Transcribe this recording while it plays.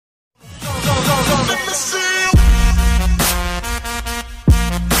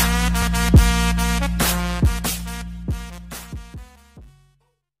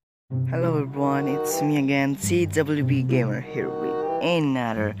everyone, it's me again, CWB Gamer, here with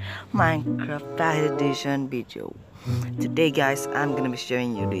another Minecraft Private Edition video. Today guys, I'm gonna be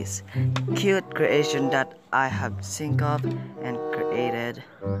showing you this cute creation that I have think of and created.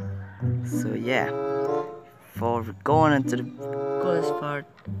 So yeah, before going into the coolest part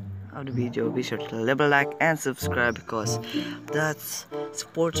of the video, be sure to leave a like and subscribe because that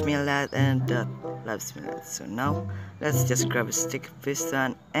supports me a lot and that loves me a lot. So now let's just grab a stick of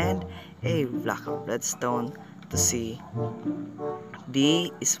piston and a block of redstone to see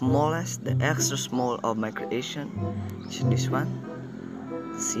the smallest, the extra small of my creation, which is this one.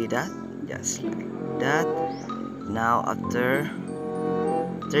 See that? Just like that. Now after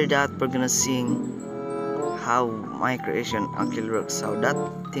that, we're gonna see how my creation actually works, how that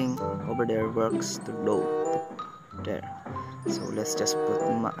thing over there works to load there. So let's just put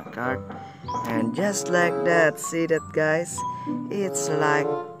my card, and just like that, see that guys, it's like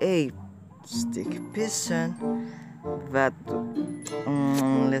a sticky piston, but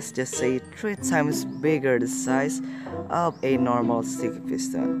let's just say 3 times bigger the size of a normal sticky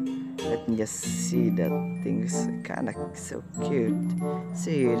piston. Let me just see that thing is kinda so cute.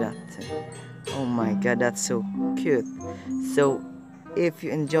 See that? Oh my god, that's so cute. So if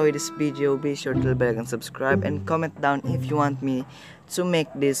you enjoy this video, be sure to leave a like and subscribe, and comment down if you want me to make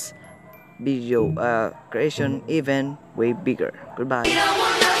this video creation even way bigger. Goodbye.